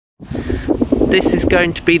This is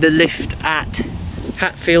going to be the lift at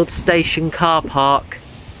Hatfield Station car park.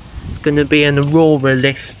 It's going to be an Aurora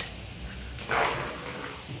lift,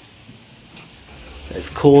 let's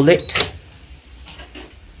call it.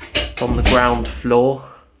 It's on the ground floor.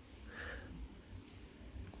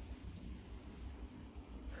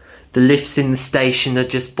 The lifts in the station are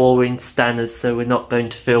just boring standards, so we're not going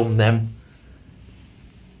to film them.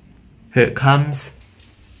 Here it comes.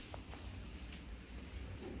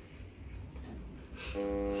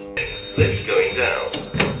 Lift going down.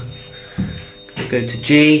 Go to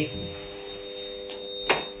G.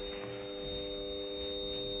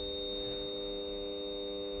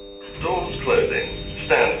 Doors closing.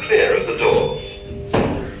 Stand clear of the doors.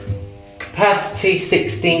 Capacity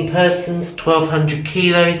 16 persons, 1200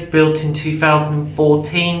 kilos, built in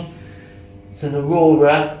 2014. It's an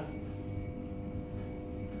Aurora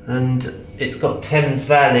and it's got Thames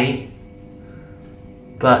Valley,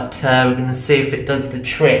 but we're going to see if it does the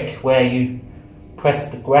trick where you press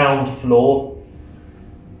the ground floor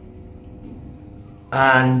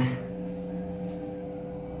and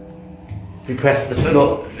you press the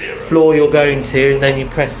floor you're going to, and then you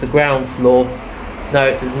press the ground floor. No,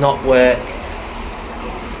 it does not work.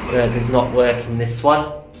 No, it does not work in this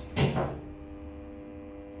one.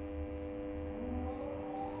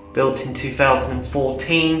 Built in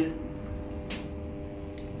 2014.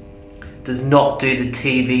 Does not do the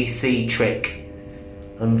TVC trick,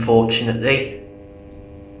 unfortunately.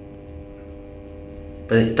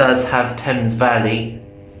 But it does have Thames Valley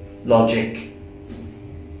logic.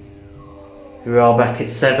 We are back at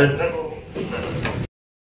 7.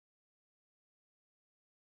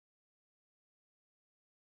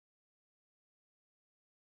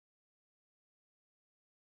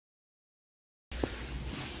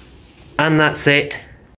 And that's it.